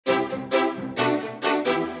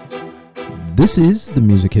This is the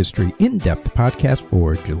Music History In-Depth podcast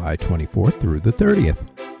for July 24th through the 30th.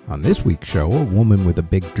 On this week's show, a woman with a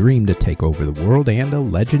big dream to take over the world and a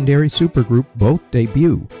legendary supergroup both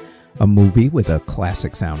debut. A movie with a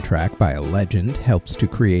classic soundtrack by a legend helps to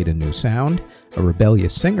create a new sound, a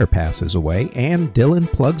rebellious singer passes away, and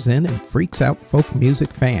Dylan plugs in and freaks out folk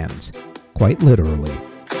music fans. Quite literally.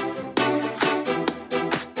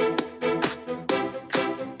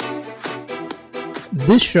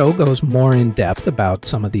 This show goes more in depth about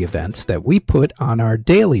some of the events that we put on our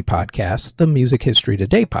daily podcast, the Music History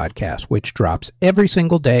Today podcast, which drops every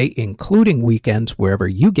single day, including weekends, wherever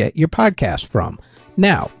you get your podcast from.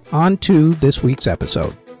 Now, on to this week's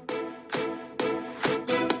episode.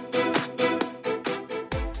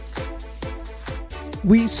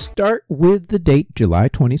 We start with the date July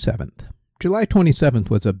 27th. July 27th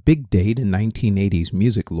was a big date in 1980s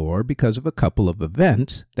music lore because of a couple of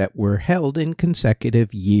events that were held in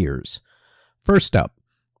consecutive years. First up,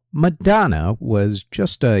 Madonna was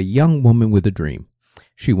just a young woman with a dream.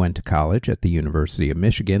 She went to college at the University of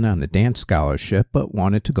Michigan on a dance scholarship but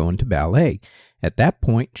wanted to go into ballet. At that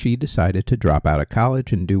point, she decided to drop out of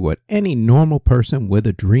college and do what any normal person with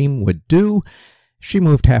a dream would do. She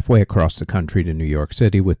moved halfway across the country to New York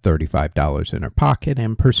City with $35 in her pocket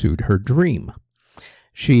and pursued her dream.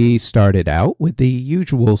 She started out with the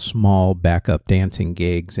usual small backup dancing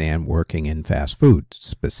gigs and working in fast food,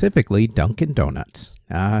 specifically Dunkin' Donuts.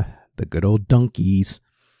 The good old Dunkies.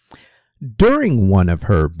 During one of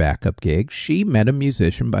her backup gigs, she met a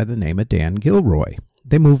musician by the name of Dan Gilroy.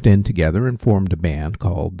 They moved in together and formed a band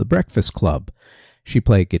called The Breakfast Club. She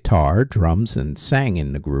played guitar, drums, and sang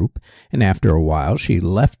in the group, and after a while she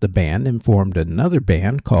left the band and formed another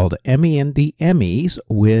band called Emmy and the Emmys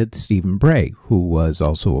with Stephen Bray, who was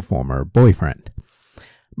also a former boyfriend.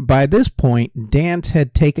 By this point, dance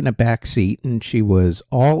had taken a back seat and she was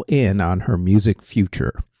all in on her music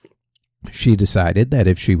future. She decided that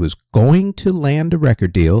if she was going to land a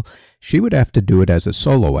record deal, she would have to do it as a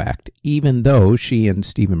solo act, even though she and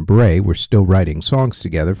Stephen Bray were still writing songs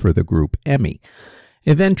together for the group Emmy.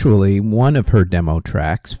 Eventually, one of her demo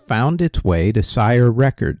tracks found its way to Sire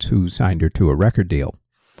Records, who signed her to a record deal.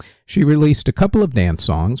 She released a couple of dance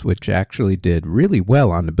songs, which actually did really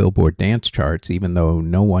well on the Billboard dance charts, even though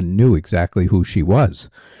no one knew exactly who she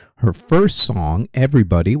was. Her first song,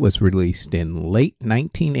 Everybody, was released in late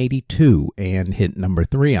 1982 and hit number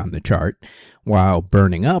 3 on the chart, while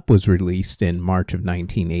Burning Up was released in March of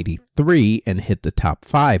 1983 and hit the top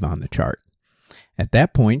 5 on the chart. At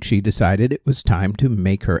that point, she decided it was time to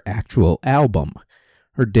make her actual album.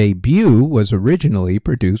 Her debut was originally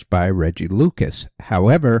produced by Reggie Lucas.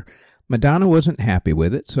 However, Madonna wasn't happy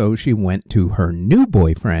with it, so she went to her new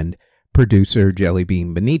boyfriend, producer Jelly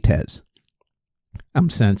Bean Benitez. I'm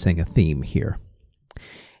sensing a theme here.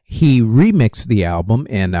 He remixed the album,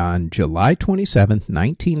 and on July 27,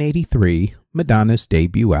 1983, Madonna's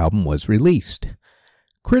debut album was released.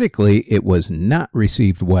 Critically, it was not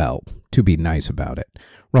received well, to be nice about it.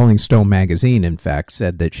 Rolling Stone magazine, in fact,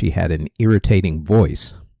 said that she had an irritating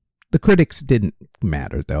voice. The critics didn't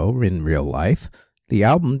matter, though, in real life. The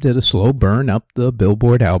album did a slow burn up the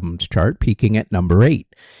Billboard Albums chart, peaking at number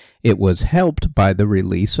 8. It was helped by the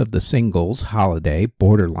release of the singles Holiday,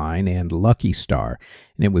 Borderline, and Lucky Star,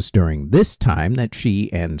 and it was during this time that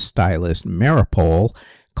she and stylist Maripol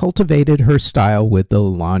cultivated her style, with the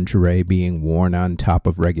lingerie being worn on top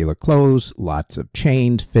of regular clothes, lots of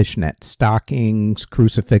chains, fishnet stockings,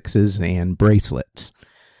 crucifixes, and bracelets.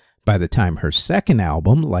 By the time her second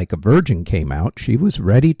album, Like a Virgin, came out, she was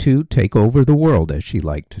ready to take over the world, as she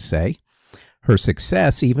liked to say. Her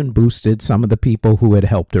success even boosted some of the people who had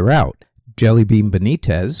helped her out. Jelly Bean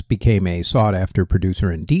Benitez became a sought-after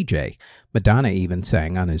producer and DJ. Madonna even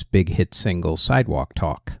sang on his big hit single Sidewalk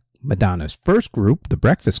Talk. Madonna's first group, The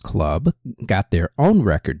Breakfast Club, got their own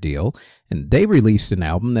record deal, and they released an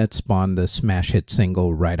album that spawned the smash hit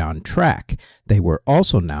single Right on Track. They were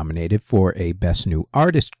also nominated for a Best New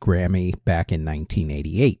Artist Grammy back in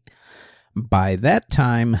 1988. By that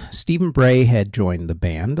time, Stephen Bray had joined the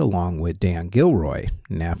band along with Dan Gilroy,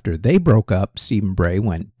 and after they broke up, Stephen Bray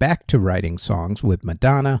went back to writing songs with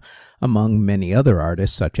Madonna, among many other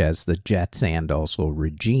artists such as the Jets and also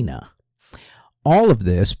Regina. All of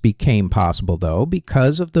this became possible, though,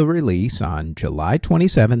 because of the release on July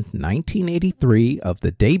 27, 1983, of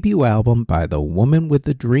the debut album by the woman with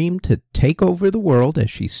the dream to take over the world, as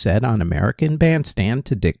she said on American Bandstand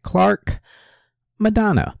to Dick Clark,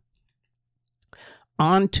 Madonna.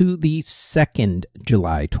 On to the second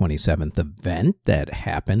July 27th event that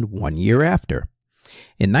happened 1 year after.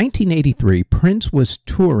 In 1983, Prince was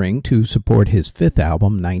touring to support his fifth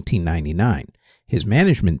album, 1999. His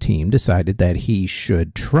management team decided that he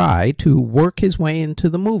should try to work his way into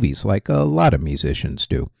the movies like a lot of musicians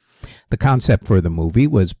do. The concept for the movie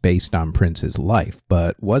was based on Prince's life,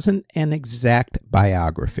 but wasn't an exact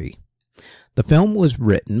biography. The film was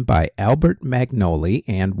written by Albert Magnoli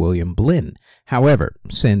and William Blinn. However,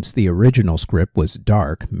 since the original script was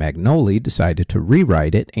dark, Magnoli decided to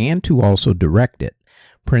rewrite it and to also direct it.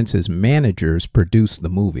 Prince's managers produced the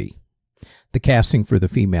movie. The casting for the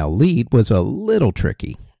female lead was a little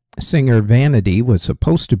tricky. Singer Vanity was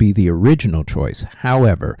supposed to be the original choice.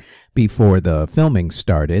 However, before the filming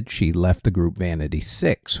started, she left the group Vanity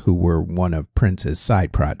 6, who were one of Prince's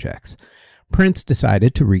side projects. Prince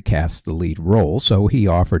decided to recast the lead role, so he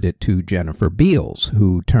offered it to Jennifer Beals,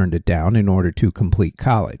 who turned it down in order to complete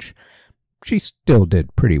college. She still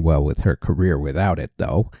did pretty well with her career without it,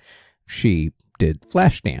 though. She did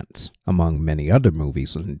Flashdance, among many other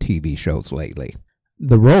movies and TV shows lately.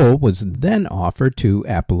 The role was then offered to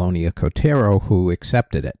Apollonia Cotero, who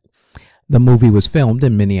accepted it. The movie was filmed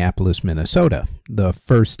in Minneapolis, Minnesota. The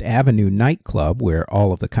First Avenue nightclub, where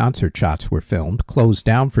all of the concert shots were filmed, closed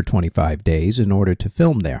down for 25 days in order to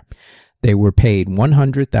film there. They were paid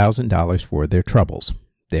 $100,000 for their troubles.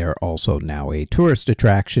 They're also now a tourist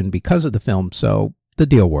attraction because of the film, so the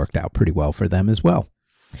deal worked out pretty well for them as well.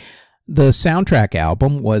 The soundtrack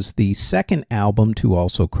album was the second album to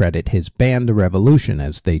also credit his band, The Revolution,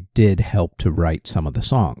 as they did help to write some of the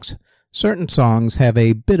songs. Certain songs have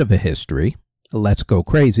a bit of a history. Let's Go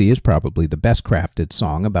Crazy is probably the best crafted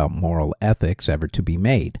song about moral ethics ever to be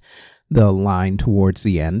made. The line towards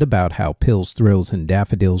the end about how pills, thrills, and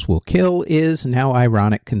daffodils will kill is now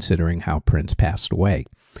ironic considering how Prince passed away.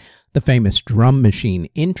 The famous drum machine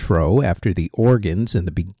intro after the organs in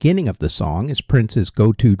the beginning of the song is Prince's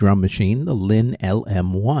go-to drum machine, the Linn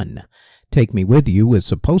LM1. Take Me With You was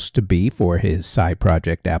supposed to be for his side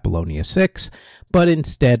project Apollonia 6, but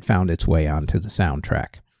instead found its way onto the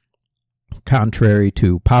soundtrack. Contrary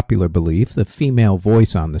to popular belief, the female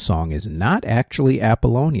voice on the song is not actually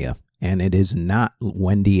Apollonia, and it is not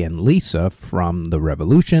Wendy and Lisa from The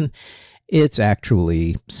Revolution. It's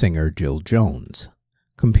actually singer Jill Jones.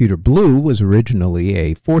 Computer Blue was originally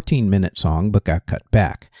a 14-minute song but got cut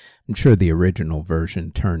back. I'm sure the original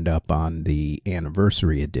version turned up on the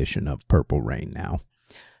anniversary edition of Purple Rain now.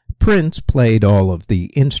 Prince played all of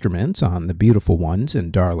the instruments on The Beautiful Ones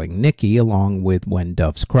and Darling Nikki along with When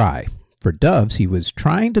Doves Cry. For Doves, he was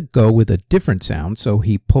trying to go with a different sound, so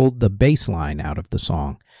he pulled the bass line out of the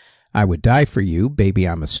song. I Would Die For You, Baby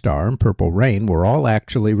I'm a Star, and Purple Rain were all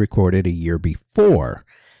actually recorded a year before.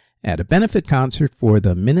 At a benefit concert for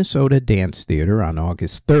the Minnesota Dance Theater on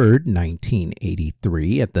August 3rd,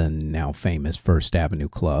 1983, at the now famous First Avenue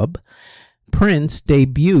Club, Prince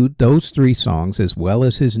debuted those three songs as well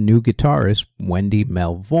as his new guitarist, Wendy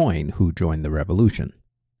Melvoin, who joined the Revolution.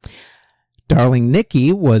 Darling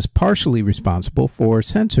Nikki was partially responsible for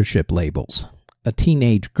censorship labels. A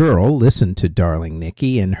teenage girl listened to Darling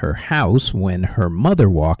Nikki in her house when her mother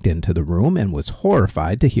walked into the room and was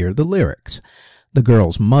horrified to hear the lyrics. The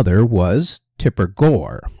girl's mother was Tipper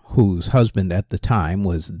Gore, whose husband at the time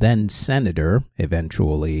was then Senator,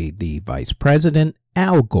 eventually the Vice President,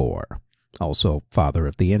 Al Gore, also father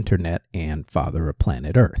of the Internet and father of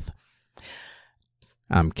planet Earth.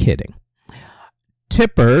 I'm kidding.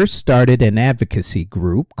 Tipper started an advocacy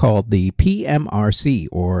group called the PMRC,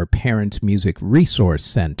 or Parents Music Resource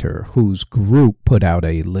Center, whose group put out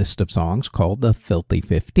a list of songs called the Filthy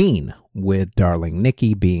 15, with Darling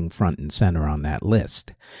Nikki being front and center on that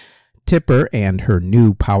list. Tipper and her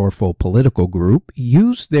new powerful political group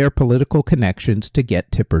used their political connections to get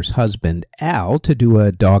Tipper's husband, Al, to do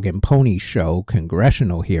a dog and pony show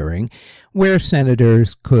congressional hearing where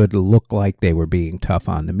senators could look like they were being tough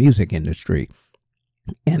on the music industry.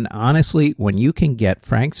 And honestly, when you can get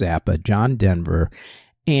Frank Zappa, John Denver,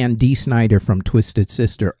 and Dee Snider from Twisted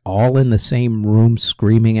Sister all in the same room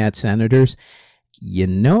screaming at senators, you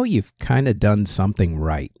know you've kind of done something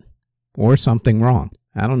right. Or something wrong.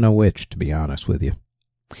 I don't know which, to be honest with you.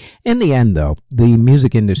 In the end, though, the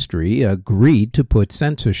music industry agreed to put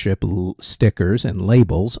censorship stickers and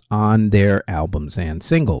labels on their albums and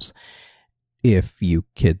singles. If you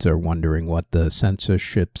kids are wondering what the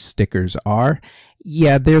censorship stickers are,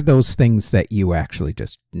 yeah, they're those things that you actually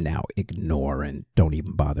just now ignore and don't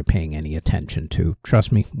even bother paying any attention to.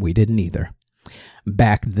 Trust me, we didn't either.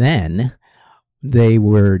 Back then, they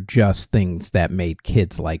were just things that made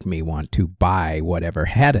kids like me want to buy whatever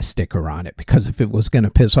had a sticker on it, because if it was going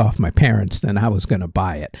to piss off my parents, then I was going to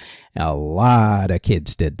buy it. A lot of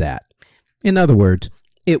kids did that. In other words,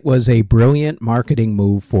 it was a brilliant marketing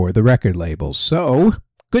move for the record labels. So,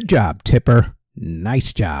 good job, Tipper.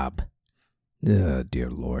 Nice job. Dear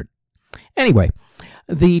Lord. Anyway,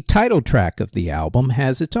 the title track of the album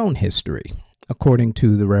has its own history. According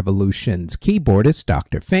to the Revolution's keyboardist,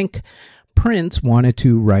 Dr. Fink, Prince wanted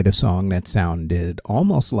to write a song that sounded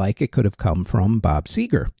almost like it could have come from Bob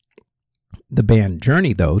Seger. The band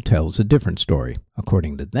Journey, though, tells a different story.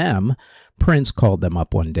 According to them, Prince called them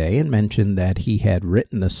up one day and mentioned that he had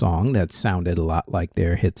written a song that sounded a lot like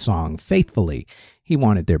their hit song, Faithfully. He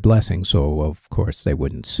wanted their blessing, so of course they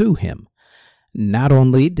wouldn't sue him. Not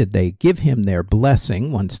only did they give him their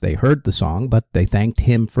blessing once they heard the song, but they thanked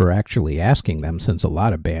him for actually asking them, since a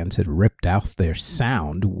lot of bands had ripped out their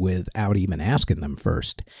sound without even asking them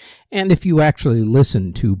first. And if you actually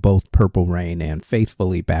listen to both Purple Rain and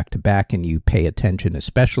Faithfully back to back and you pay attention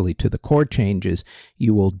especially to the chord changes,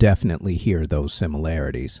 you will definitely hear those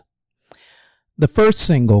similarities. The first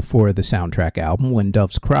single for the soundtrack album, When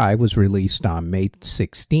Doves Cry, was released on May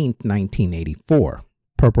 16, 1984.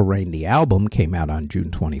 Purple Rain, the album, came out on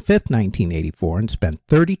June 25, 1984, and spent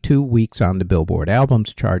 32 weeks on the Billboard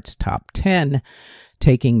Albums Chart's top 10,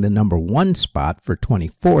 taking the #1 spot for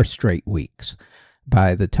 24 straight weeks.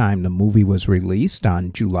 By the time the movie was released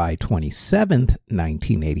on July 27,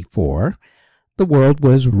 1984, the world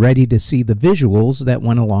was ready to see the visuals that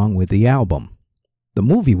went along with the album. The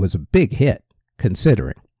movie was a big hit,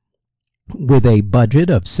 considering. With a budget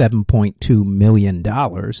of $7.2 million,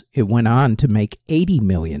 it went on to make $80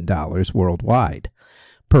 million worldwide.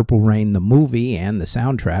 Purple Rain, the movie, and the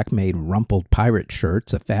soundtrack made rumpled pirate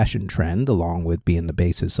shirts a fashion trend, along with being the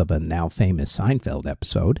basis of a now-famous Seinfeld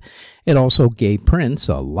episode. It also gave Prince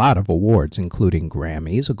a lot of awards, including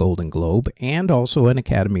Grammys, a Golden Globe, and also an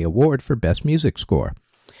Academy Award for Best Music Score.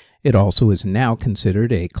 It also is now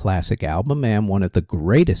considered a classic album and one of the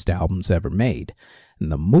greatest albums ever made.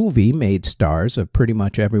 And the movie made stars of pretty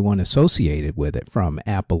much everyone associated with it, from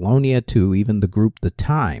Apollonia to even the group The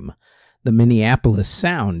Time. The Minneapolis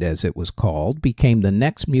Sound, as it was called, became the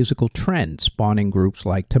next musical trend, spawning groups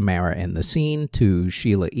like Tamara and the Scene, to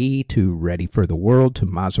Sheila E., to Ready for the World, to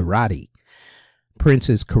Maserati.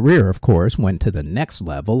 Prince's career, of course, went to the next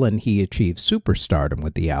level, and he achieved superstardom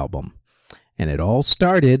with the album. And it all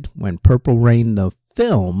started when Purple Rain, the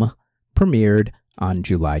film, premiered on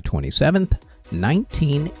July 27th,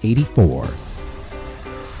 1984.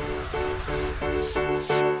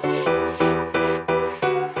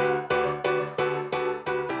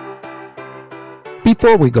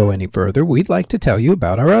 Before we go any further, we'd like to tell you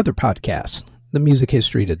about our other podcasts. The Music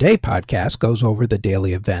History Today podcast goes over the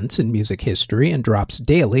daily events in music history and drops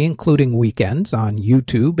daily, including weekends, on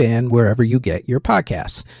YouTube and wherever you get your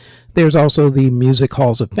podcasts. There's also the Music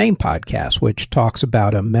Halls of Fame podcast, which talks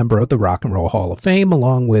about a member of the Rock and Roll Hall of Fame,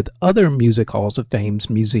 along with other Music Halls of Fame's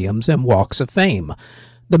museums and walks of fame.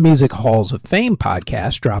 The Music Halls of Fame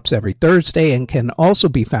podcast drops every Thursday and can also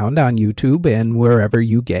be found on YouTube and wherever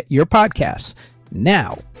you get your podcasts.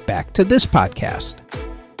 Now, back to this podcast.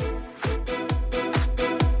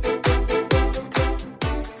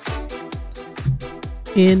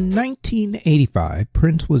 In 1985,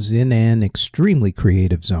 Prince was in an extremely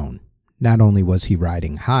creative zone. Not only was he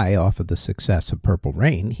riding high off of the success of Purple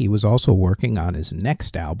Rain, he was also working on his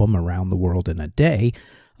next album, Around the World in a Day,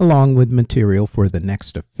 along with material for the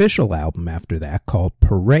next official album after that called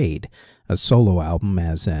Parade, a solo album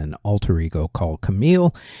as an alter ego called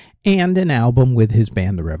Camille, and an album with his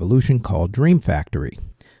band The Revolution called Dream Factory.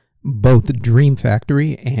 Both Dream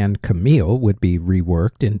Factory and Camille would be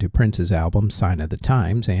reworked into Prince's album Sign of the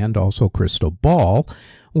Times, and also Crystal Ball,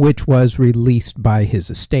 which was released by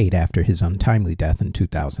his estate after his untimely death in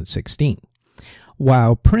 2016.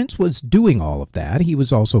 While Prince was doing all of that, he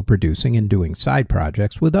was also producing and doing side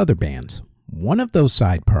projects with other bands. One of those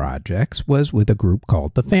side projects was with a group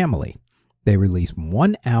called The Family. They released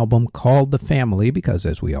one album called The Family because,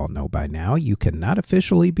 as we all know by now, you cannot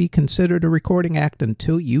officially be considered a recording act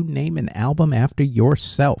until you name an album after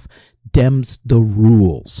yourself. Dem's the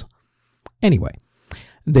rules. Anyway,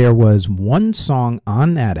 there was one song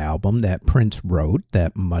on that album that Prince wrote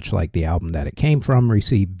that, much like the album that it came from,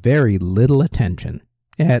 received very little attention,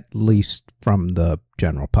 at least from the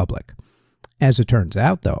general public. As it turns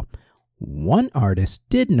out, though, one artist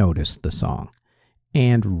did notice the song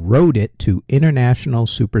and wrote it to international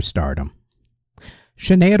superstardom.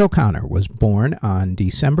 Sinead O'Connor was born on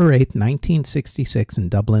December 8, 1966 in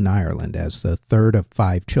Dublin, Ireland, as the third of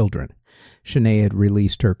 5 children. Sinead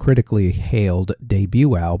released her critically hailed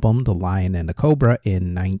debut album, The Lion and the Cobra,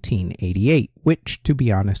 in 1988, which, to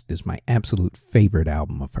be honest, is my absolute favorite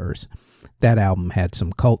album of hers. That album had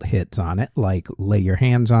some cult hits on it, like Lay Your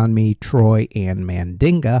Hands on Me, Troy, and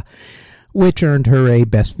Mandinga, which earned her a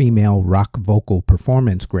Best Female Rock Vocal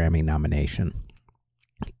Performance Grammy nomination.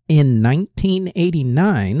 In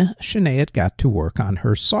 1989, Sinead got to work on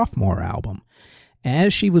her sophomore album.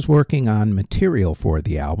 As she was working on material for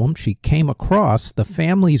the album, she came across the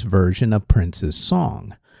family's version of Prince's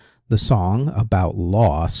song. The song, about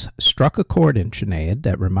loss, struck a chord in Sinead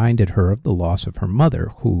that reminded her of the loss of her mother,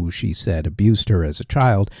 who she said abused her as a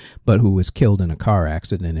child, but who was killed in a car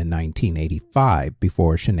accident in 1985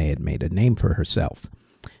 before Sinead made a name for herself.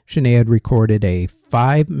 Sinead recorded a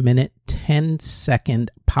 5-minute,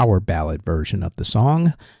 10-second power ballad version of the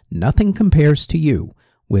song, Nothing Compares to You,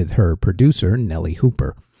 with her producer, Nellie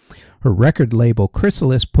Hooper. Her record label,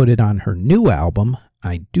 Chrysalis, put it on her new album,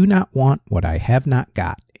 I Do Not Want What I Have Not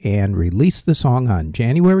Got, and released the song on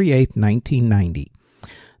January 8, 1990.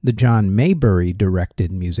 The John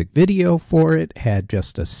Maybury-directed music video for it had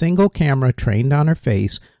just a single camera trained on her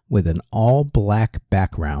face with an all-black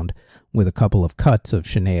background, with a couple of cuts of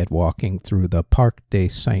Sinead walking through the Parc des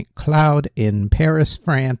Saint-Cloud in Paris,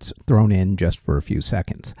 France, thrown in just for a few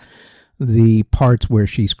seconds. The parts where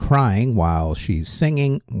she's crying while she's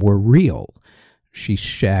singing were real. She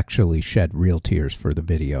actually shed real tears for the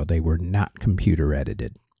video. They were not computer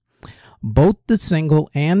edited. Both the single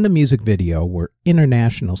and the music video were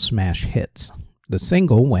international smash hits. The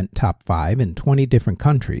single went top 5 in 20 different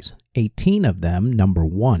countries, 18 of them number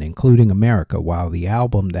 1, including America, while the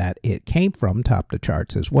album that it came from topped the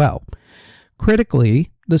charts as well.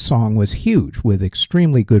 Critically, the song was huge, with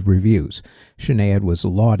extremely good reviews. Sinead was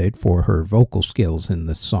lauded for her vocal skills in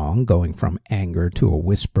the song, going from anger to a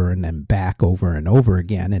whisper and then back over and over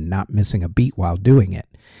again and not missing a beat while doing it.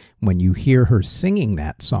 When you hear her singing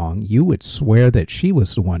that song, you would swear that she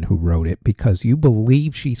was the one who wrote it because you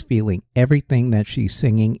believe she's feeling everything that she's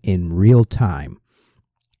singing in real time.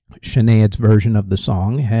 Sinead's version of the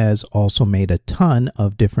song has also made a ton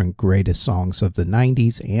of different greatest songs of the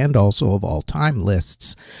 90s and also of all time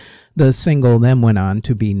lists. The single then went on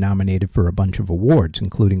to be nominated for a bunch of awards,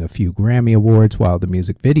 including a few Grammy Awards, while the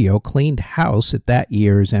music video cleaned house at that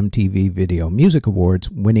year's MTV Video Music Awards,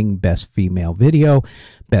 winning Best Female Video,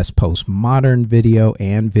 Best Postmodern Video,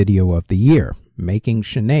 and Video of the Year, making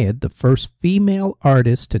Sinead the first female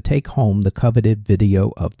artist to take home the coveted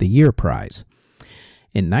Video of the Year prize.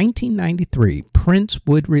 In 1993, Prince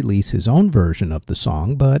would release his own version of the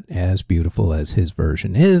song, but as beautiful as his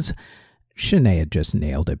version is, Sinead just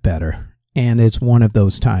nailed it better. And it's one of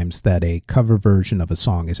those times that a cover version of a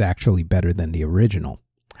song is actually better than the original.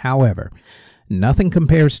 However, Nothing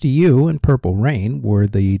Compares to You and Purple Rain were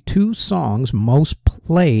the two songs most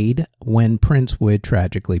played when Prince would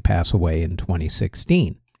tragically pass away in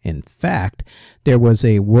 2016. In fact, there was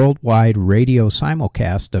a worldwide radio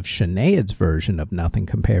simulcast of Sinead's version of Nothing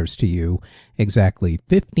Compares to You exactly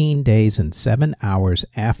 15 days and 7 hours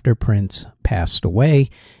after Prince passed away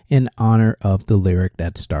in honor of the lyric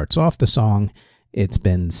that starts off the song, It's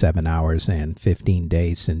been 7 hours and 15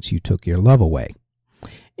 days since you took your love away.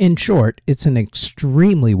 In short, it's an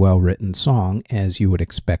extremely well-written song, as you would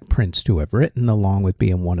expect Prince to have written, along with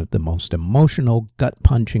being one of the most emotional,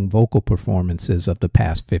 gut-punching vocal performances of the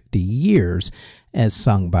past 50 years, as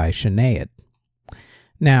sung by Sinead.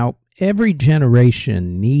 Now, every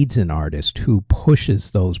generation needs an artist who pushes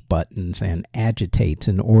those buttons and agitates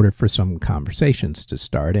in order for some conversations to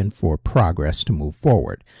start and for progress to move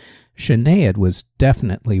forward. Sinead was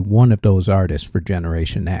definitely one of those artists for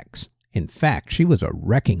Generation X. In fact, she was a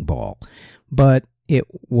wrecking ball, but it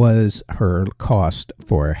was her cost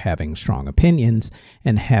for having strong opinions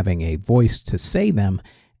and having a voice to say them,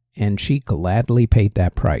 and she gladly paid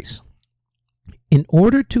that price. In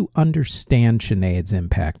order to understand Sinead's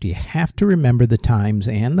impact, you have to remember the times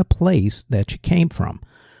and the place that she came from.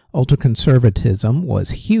 Ultraconservatism was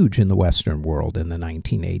huge in the Western world in the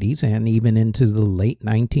 1980s and even into the late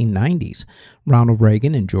 1990s. Ronald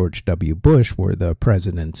Reagan and George W. Bush were the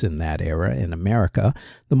presidents in that era in America.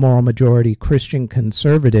 The moral majority Christian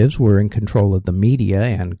conservatives were in control of the media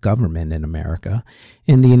and government in America.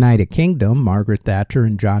 In the United Kingdom, Margaret Thatcher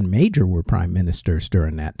and John Major were prime ministers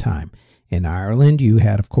during that time. In Ireland, you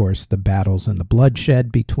had, of course, the battles and the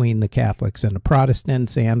bloodshed between the Catholics and the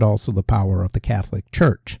Protestants, and also the power of the Catholic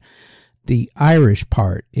Church. The Irish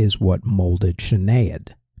part is what molded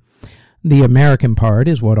Sinead. The American part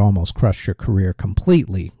is what almost crushed her career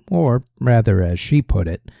completely, or rather, as she put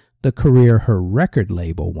it, the career her record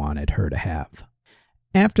label wanted her to have.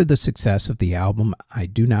 After the success of the album I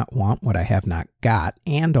Do Not Want What I Have Not Got,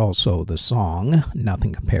 and also the song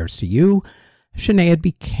Nothing Compares to You, Sinead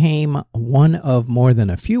became one of more than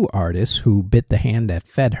a few artists who bit the hand that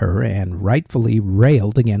fed her and rightfully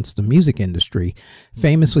railed against the music industry,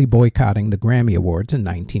 famously boycotting the Grammy Awards in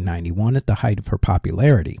 1991 at the height of her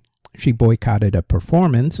popularity. She boycotted a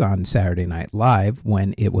performance on Saturday Night Live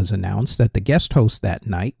when it was announced that the guest host that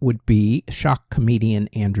night would be shock comedian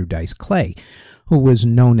Andrew Dice Clay, who was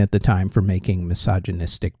known at the time for making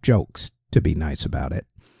misogynistic jokes, to be nice about it.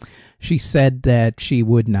 She said that she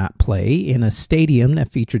would not play in a stadium that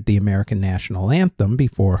featured the American national anthem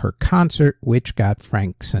before her concert, which got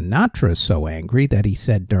Frank Sinatra so angry that he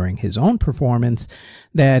said during his own performance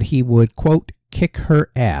that he would, quote, kick her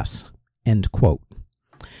ass, end quote.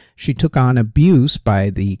 She took on abuse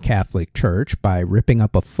by the Catholic Church by ripping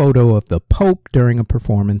up a photo of the Pope during a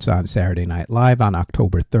performance on Saturday Night Live on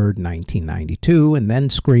October 3rd, 1992, and then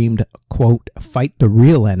screamed, quote, fight the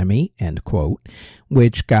real enemy, end quote,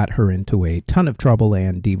 which got her into a ton of trouble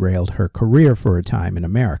and derailed her career for a time in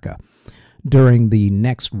America. During the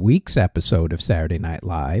next week's episode of Saturday Night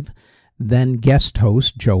Live, then guest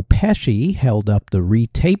host Joe Pesci held up the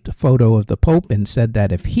retaped photo of the Pope and said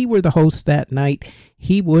that if he were the host that night,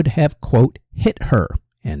 he would have, quote, hit her,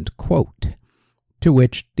 end quote. To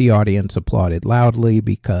which the audience applauded loudly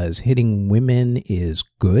because hitting women is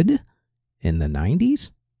good in the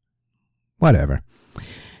 90s? Whatever.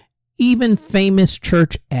 Even famous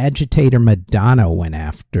church agitator Madonna went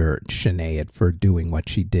after Sinead for doing what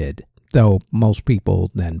she did, though most people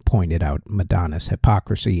then pointed out Madonna's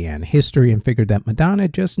hypocrisy and history and figured that Madonna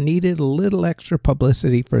just needed a little extra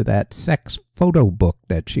publicity for that sex photo book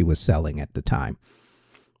that she was selling at the time.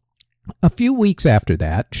 A few weeks after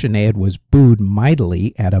that, Sinead was booed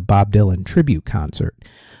mightily at a Bob Dylan tribute concert.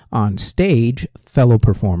 On stage, fellow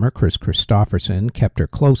performer Chris Christopherson kept her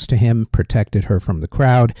close to him, protected her from the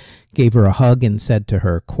crowd, gave her a hug, and said to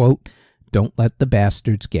her, quote, don't let the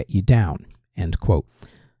bastards get you down, end quote.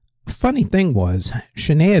 Funny thing was,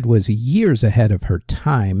 Sinead was years ahead of her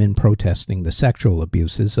time in protesting the sexual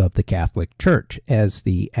abuses of the Catholic Church, as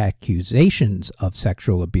the accusations of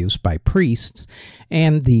sexual abuse by priests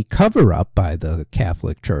and the cover-up by the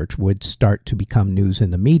Catholic Church would start to become news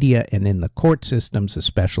in the media and in the court systems,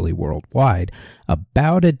 especially worldwide,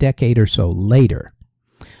 about a decade or so later.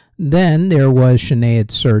 Then there was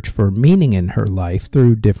Sinead's search for meaning in her life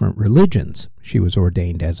through different religions. She was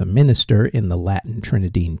ordained as a minister in the Latin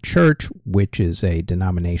Trinitine Church, which is a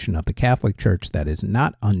denomination of the Catholic Church that is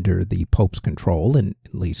not under the Pope's control, and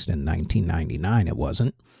at least in 1999 it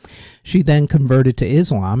wasn't. She then converted to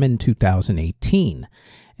Islam in 2018.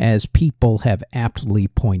 As people have aptly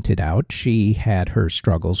pointed out, she had her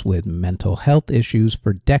struggles with mental health issues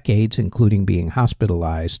for decades, including being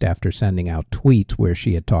hospitalized after sending out tweets where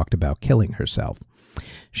she had talked about killing herself.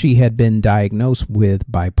 She had been diagnosed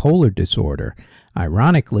with bipolar disorder.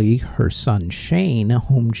 Ironically, her son Shane,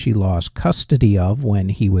 whom she lost custody of when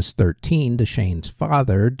he was 13 to Shane's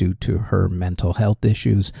father due to her mental health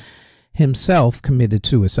issues, himself committed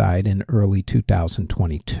suicide in early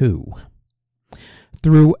 2022.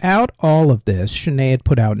 Throughout all of this, Sinead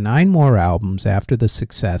put out 9 more albums after the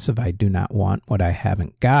success of I Do Not Want What I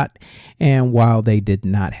Haven't Got, and while they did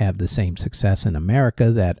not have the same success in America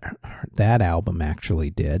that album actually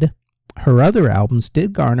did, her other albums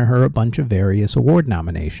did garner her a bunch of various award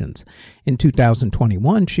nominations. In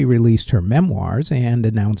 2021, she released her memoirs and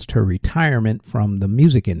announced her retirement from the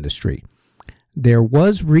music industry. There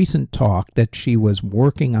was recent talk that she was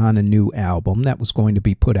working on a new album that was going to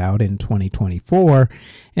be put out in 2024,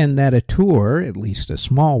 and that a tour, at least a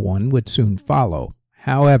small one, would soon follow.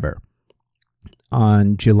 However,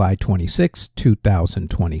 on July 26,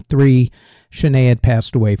 2023, Sinead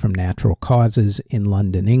passed away from natural causes in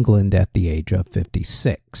London, England at the age of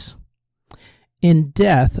 56. In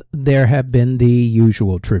death, there have been the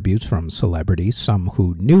usual tributes from celebrities, some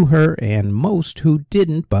who knew her and most who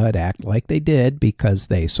didn't but act like they did because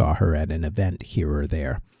they saw her at an event here or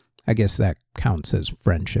there. I guess that counts as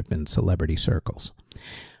friendship in celebrity circles.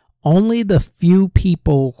 Only the few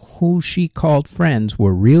people who she called friends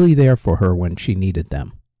were really there for her when she needed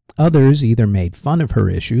them. Others either made fun of her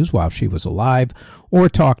issues while she was alive or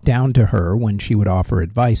talked down to her when she would offer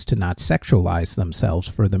advice to not sexualize themselves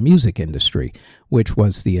for the music industry, which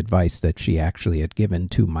was the advice that she actually had given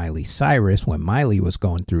to Miley Cyrus when Miley was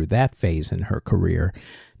going through that phase in her career,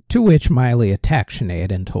 to which Miley attacked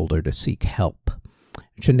Sinead and told her to seek help.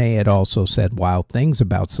 Sinead also said wild things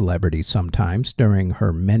about celebrities sometimes during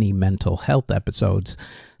her many mental health episodes,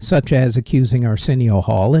 such as accusing Arsenio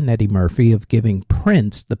Hall and Eddie Murphy of giving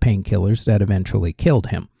Prince the painkillers that eventually killed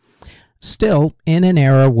him. Still, in an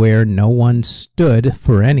era where no one stood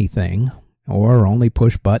for anything, or only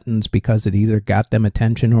pushed buttons because it either got them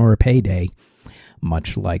attention or a payday,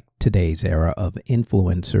 much like today's era of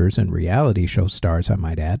influencers and reality show stars, I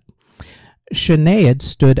might add, Sinead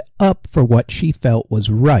stood up for what she felt was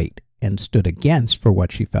right, and stood against for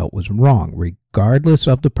what she felt was wrong, regardless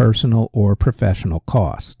of the personal or professional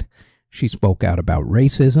cost. She spoke out about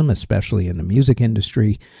racism, especially in the music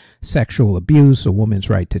industry, sexual abuse, a woman's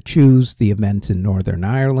right to choose, the events in Northern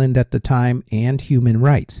Ireland at the time, and human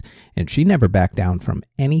rights. And she never backed down from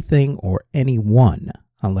anything or anyone,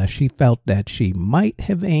 unless she felt that she might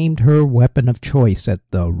have aimed her weapon of choice at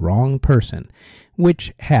the wrong person,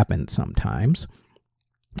 which happened sometimes.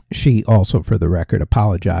 She also, for the record,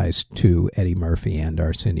 apologized to Eddie Murphy and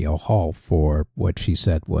Arsenio Hall for what she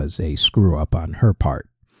said was a screw-up on her part.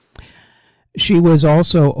 She was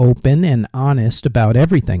also open and honest about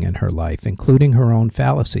everything in her life, including her own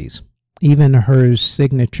fallacies. Even her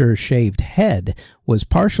signature shaved head was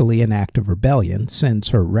partially an act of rebellion, since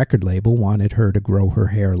her record label wanted her to grow her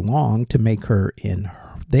hair long to make her, in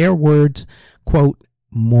their words, quote,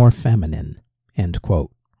 more feminine, end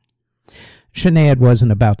quote. Sinead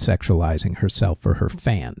wasn't about sexualizing herself for her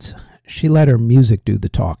fans. She let her music do the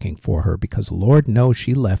talking for her because Lord knows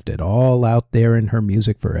she left it all out there in her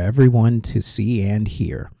music for everyone to see and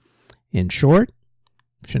hear. In short,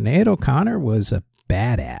 Sinead O'Connor was a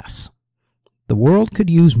badass. The world could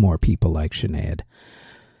use more people like Sinead.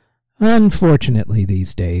 Unfortunately,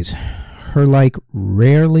 these days, her like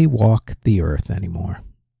rarely walk the earth anymore.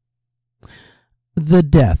 The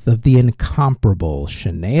death of the incomparable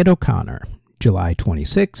Sinead O'Connor, July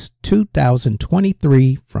 26,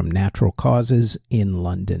 2023, from natural causes in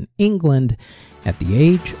London, England, at the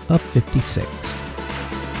age of 56.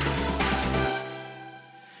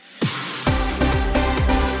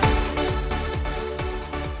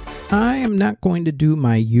 I am not going to do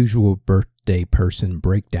my usual birthday person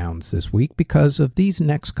breakdowns this week because of these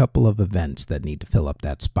next couple of events that need to fill up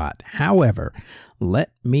that spot. However,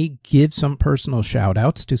 let me give some personal shout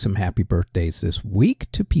outs to some happy birthdays this week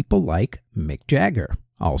to people like Mick Jagger,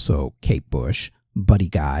 also Kate Bush, Buddy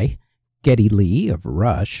Guy, Geddy Lee of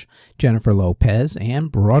Rush, Jennifer Lopez,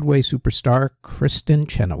 and Broadway superstar Kristen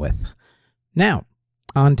Chenoweth. Now,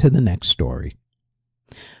 on to the next story.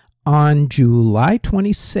 On July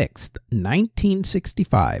 26,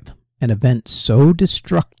 1965, an event so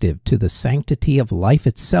destructive to the sanctity of life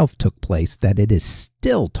itself took place that it is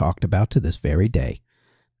still talked about to this very day.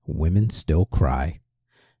 Women still cry.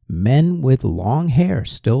 Men with long hair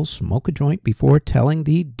still smoke a joint before telling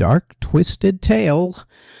the dark, twisted tale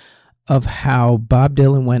of how Bob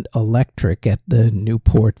Dylan went electric at the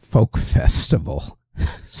Newport Folk Festival.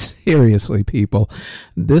 Seriously, people,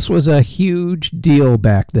 this was a huge deal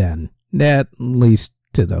back then, at least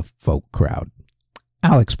to the folk crowd.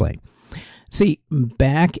 I'll explain. See,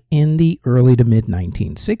 back in the early to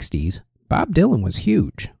mid-1960s, Bob Dylan was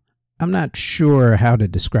huge. I'm not sure how to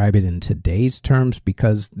describe it in today's terms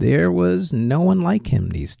because there was no one like him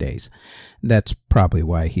these days. That's probably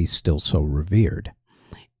why he's still so revered.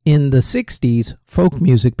 In the 60s, folk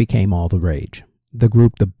music became all the rage. The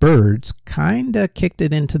group The Byrds kinda kicked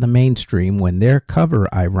it into the mainstream when their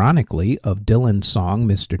cover, ironically, of Dylan's song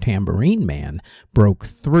Mr. Tambourine Man broke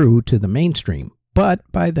through to the mainstream. But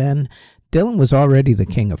by then, Dylan was already the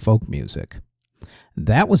king of folk music.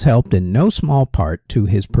 That was helped in no small part to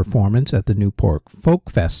his performance at the Newport Folk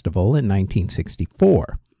Festival in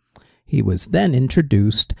 1964. He was then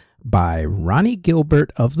introduced by Ronnie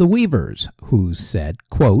Gilbert of the Weavers, who said,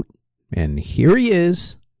 quote, "And here he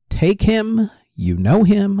is, take him, you know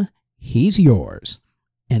him, he's yours,"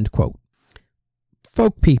 end quote.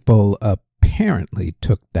 Folk people apparently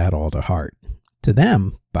took that all to heart. To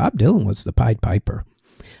them, Bob Dylan was the Pied Piper.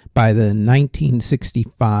 By the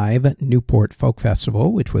 1965 Newport Folk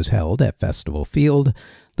Festival, which was held at Festival Field,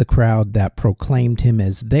 the crowd that proclaimed him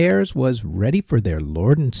as theirs was ready for their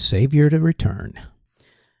Lord and Savior to return.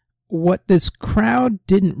 What this crowd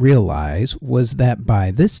didn't realize was that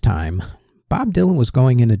by this time, Bob Dylan was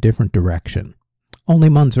going in a different direction. Only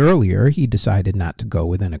months earlier, he decided not to go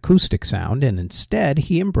with an acoustic sound, and instead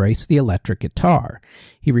he embraced the electric guitar.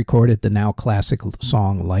 He recorded the now classic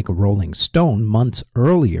song Like a Rolling Stone months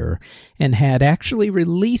earlier, and had actually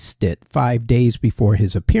released it 5 days before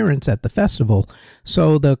his appearance at the festival,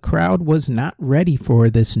 so the crowd was not ready for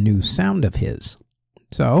this new sound of his.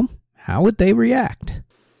 So, how would they react?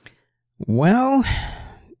 Well,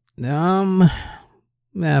 not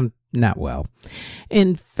well.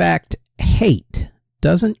 In fact, hate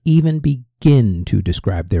doesn't even begin to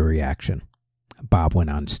describe their reaction. Bob went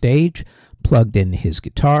on stage, plugged in his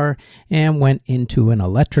guitar, and went into an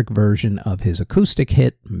electric version of his acoustic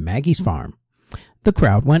hit, Maggie's Farm. The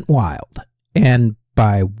crowd went wild, and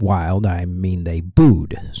by wild I mean they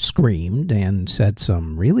booed, screamed, and said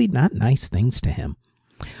some really not nice things to him.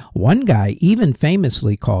 One guy even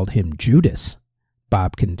famously called him Judas.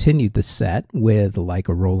 Bob continued the set with Like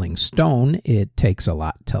a Rolling Stone, It Takes a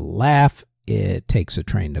Lot to Laugh, It Takes a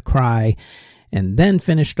Train to Cry, and then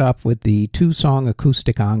finished up with the two-song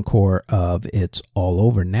acoustic encore of It's All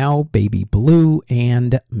Over Now, Baby Blue,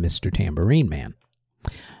 and Mr. Tambourine Man.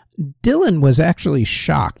 Dylan was actually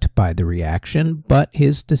shocked by the reaction, but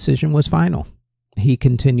his decision was final. He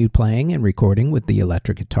continued playing and recording with the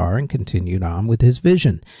electric guitar and continued on with his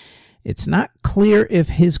vision. It's not clear if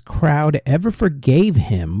his crowd ever forgave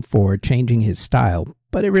him for changing his style,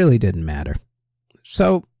 but it really didn't matter.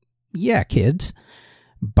 So, yeah, kids,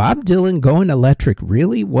 Bob Dylan going electric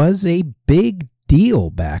really was a big deal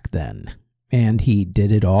back then. And he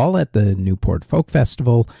did it all at the Newport Folk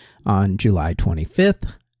Festival on July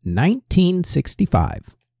 25th,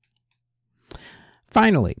 1965.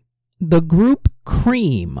 Finally, the group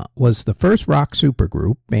Cream was the first rock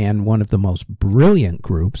supergroup and one of the most brilliant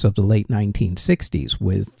groups of the late 1960s,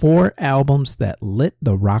 with 4 albums that lit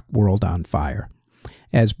the rock world on fire.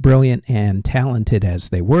 As brilliant and talented as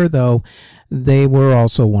they were, though, they were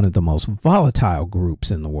also one of the most volatile groups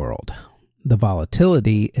in the world. The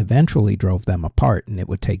volatility eventually drove them apart, and it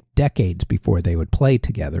would take decades before they would play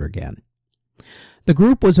together again. The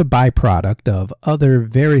group was a byproduct of other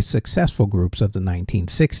very successful groups of the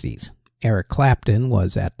 1960s. Eric Clapton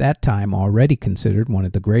was at that time already considered one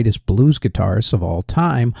of the greatest blues guitarists of all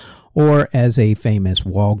time, or as a famous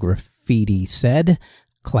wall graffiti said,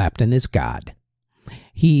 Clapton is God.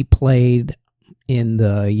 He played in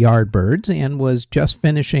the Yardbirds and was just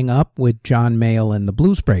finishing up with John Mayall and the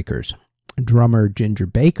Blues Breakers. Drummer Ginger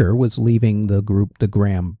Baker was leaving the group the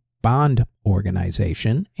Graham Bond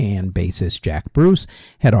organization, and bassist Jack Bruce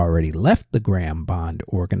had already left the Graham Bond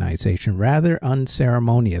organization rather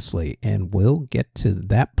unceremoniously, and we'll get to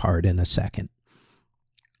that part in a second.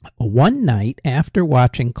 One night after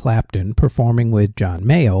watching Clapton performing with John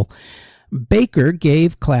Mayall, Baker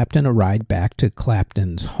gave Clapton a ride back to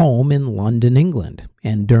Clapton's home in London, England,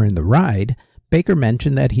 and during the ride, Baker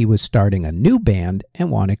mentioned that he was starting a new band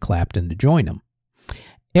and wanted Clapton to join him.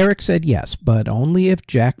 Eric said yes, but only if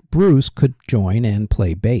Jack Bruce could join and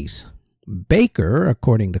play bass. Baker,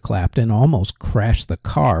 according to Clapton, almost crashed the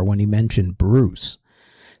car when he mentioned Bruce.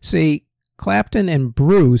 See, Clapton and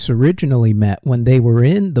Bruce originally met when they were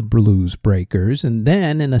in the Blues Breakers and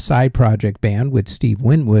then in a side project band with Steve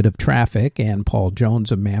Winwood of Traffic and Paul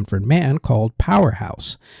Jones of Manfred Mann called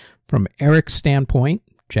Powerhouse. From Eric's standpoint,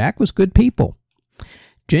 Jack was good people.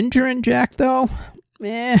 Ginger and Jack, though,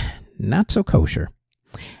 not so kosher.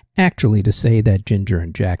 Actually, to say that Ginger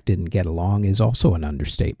and Jack didn't get along is also an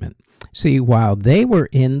understatement. See, while they were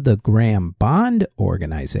in the Graham Bond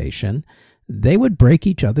organization, they would break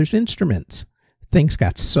each other's instruments. Things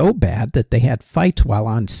got so bad that they had fights while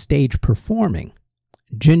on stage performing.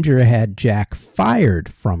 Ginger had Jack fired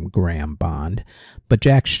from Graham Bond, but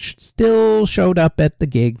Jack still showed up at the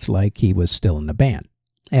gigs like he was still in the band,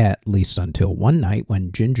 at least until one night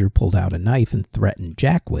when Ginger pulled out a knife and threatened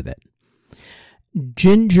Jack with it.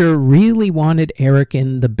 Ginger really wanted Eric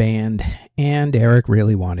in the band, and Eric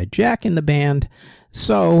really wanted Jack in the band,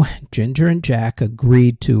 so Ginger and Jack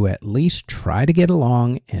agreed to at least try to get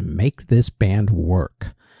along and make this band work,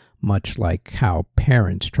 much like how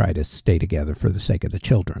parents try to stay together for the sake of the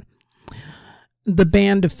children. The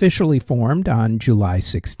band officially formed on July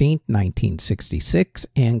 16, 1966,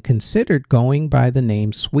 and considered going by the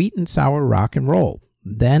name Sweet and Sour Rock and Roll,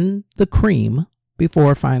 then The Cream,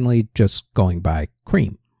 before finally just going by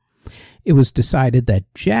Cream. It was decided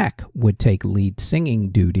that Jack would take lead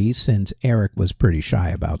singing duties since Eric was pretty shy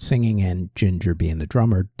about singing and Ginger, being the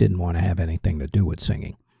drummer, didn't want to have anything to do with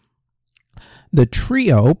singing. The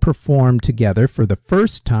trio performed together for the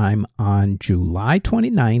first time on July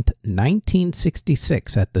 29,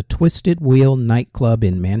 1966 at the Twisted Wheel nightclub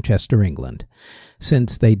in Manchester, England.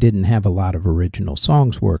 Since they didn't have a lot of original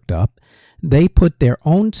songs worked up, they put their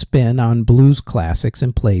own spin on blues classics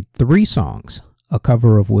and played 3 songs: a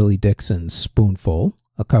cover of Willie Dixon's Spoonful,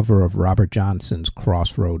 a cover of Robert Johnson's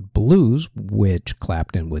Crossroad Blues, which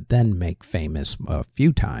Clapton would then make famous a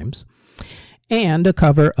few times, and a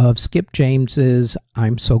cover of Skip James's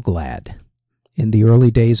I'm So Glad. In the early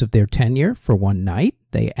days of their tenure, for one night,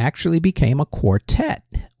 they actually became a quartet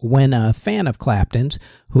when a fan of Clapton's,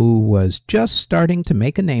 who was just starting to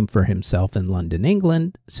make a name for himself in London,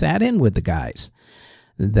 England, sat in with the guys.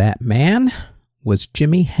 That man was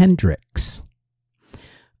Jimi Hendrix.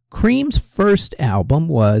 Cream's first album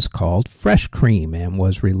was called Fresh Cream and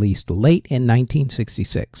was released late in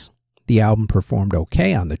 1966. The album performed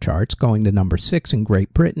okay on the charts, going to number 6 in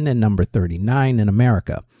Great Britain and number 39 in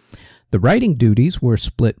America. The writing duties were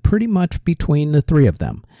split pretty much between the 3 of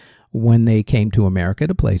them. When they came to America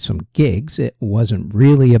to play some gigs, it wasn't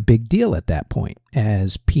really a big deal at that point,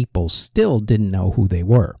 as people still didn't know who they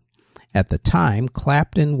were. At the time,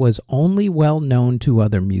 Clapton was only well known to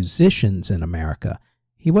other musicians in America.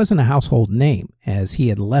 He wasn't a household name, as he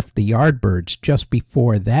had left the Yardbirds just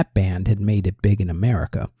before that band had made it big in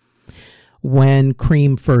America. When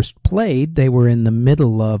Cream first played, they were in the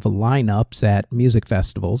middle of lineups at music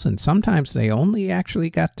festivals, and sometimes they only actually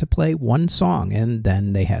got to play one song, and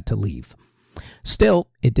then they had to leave. Still,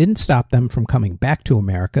 it didn't stop them from coming back to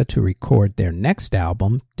America to record their next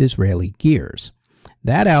album, Disraeli Gears.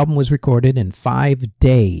 That album was recorded in 5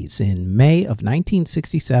 days in May of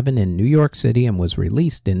 1967 in New York City and was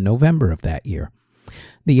released in November of that year.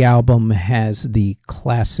 The album has the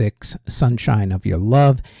classics Sunshine of Your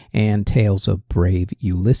Love and Tales of Brave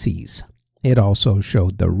Ulysses. It also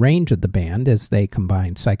showed the range of the band as they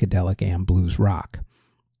combined psychedelic and blues rock.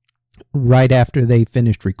 Right after they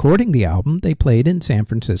finished recording the album, they played in San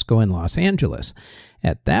Francisco and Los Angeles.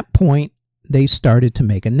 At that point, they started to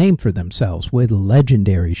make a name for themselves with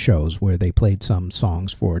legendary shows where they played some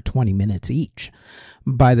songs for 20 minutes each.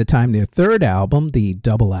 By the time their third album, the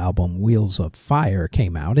double album Wheels of Fire,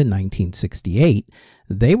 came out in 1968,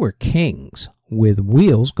 they were kings, with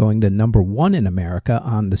Wheels going to #1 in America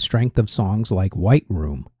on the strength of songs like White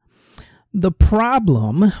Room. The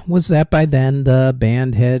problem was that by then the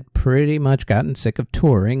band had pretty much gotten sick of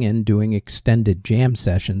touring and doing extended jam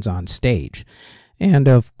sessions on stage. And,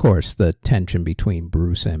 of course, the tension between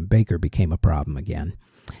Bruce and Baker became a problem again.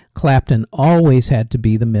 Clapton always had to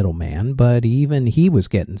be the middleman, but even he was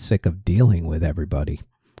getting sick of dealing with everybody.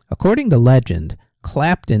 According to legend,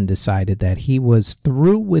 Clapton decided that he was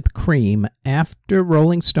through with Cream after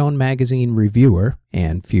Rolling Stone magazine reviewer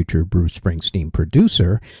and future Bruce Springsteen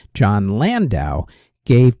producer John Landau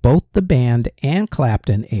gave both the band and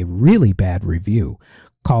Clapton a really bad review,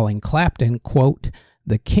 calling Clapton, quote,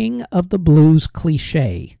 "the king of the blues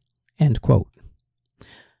cliché," end quote.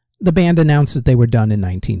 The band announced that they were done in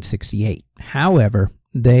 1968. However,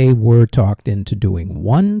 they were talked into doing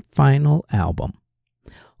one final album.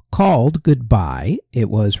 Called Goodbye, it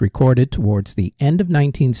was recorded towards the end of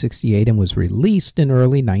 1968 and was released in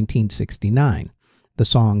early 1969. The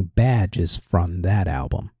song Badge is from that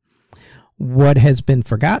album. What has been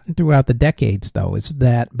forgotten throughout the decades, though, is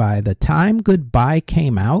that by the time Goodbye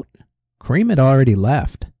came out, Cream had already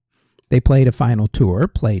left. They played a final tour,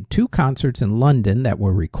 played 2 concerts in London that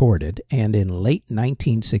were recorded, and in late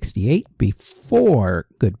 1968, before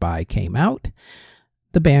Goodbye came out,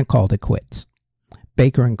 the band called it quits.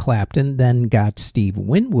 Baker and Clapton then got Steve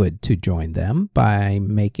Winwood to join them by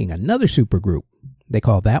making another supergroup. They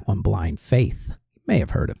called that one Blind Faith. You may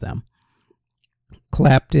have heard of them.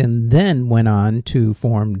 Clapton then went on to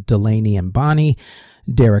form Delaney and Bonnie,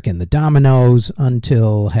 Derek and the Dominoes,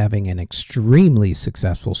 until having an extremely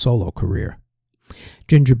successful solo career.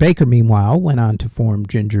 Ginger Baker, meanwhile, went on to form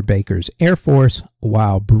Ginger Baker's Air Force,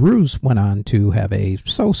 while Bruce went on to have a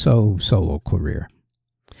so-so solo career.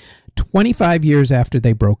 25 years after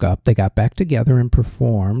they broke up, they got back together and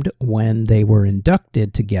performed when they were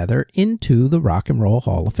inducted together into the Rock and Roll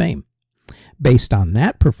Hall of Fame. Based on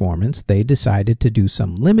that performance, they decided to do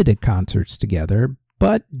some limited concerts together,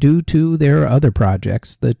 but due to their other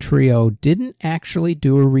projects, the trio didn't actually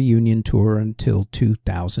do a reunion tour until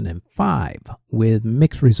 2005, with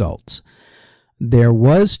mixed results. There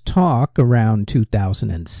was talk around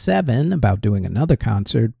 2007 about doing another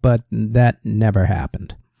concert, but that never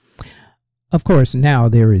happened. Of course, now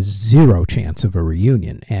there is zero chance of a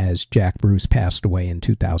reunion, as Jack Bruce passed away in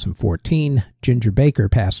 2014, Ginger Baker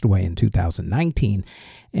passed away in 2019,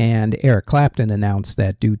 and Eric Clapton announced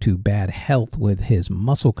that due to bad health with his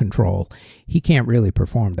muscle control, he can't really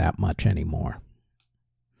perform that much anymore.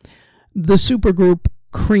 The supergroup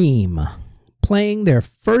Cream, playing their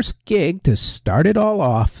first gig to start it all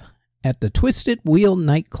off at the Twisted Wheel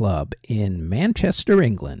nightclub in Manchester,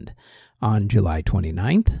 England, on July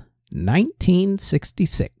 29th,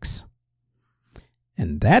 1966.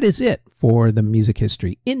 And that is it for the Music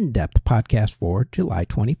History In-Depth podcast for July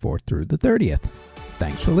 24th through the 30th.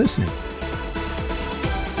 Thanks for listening.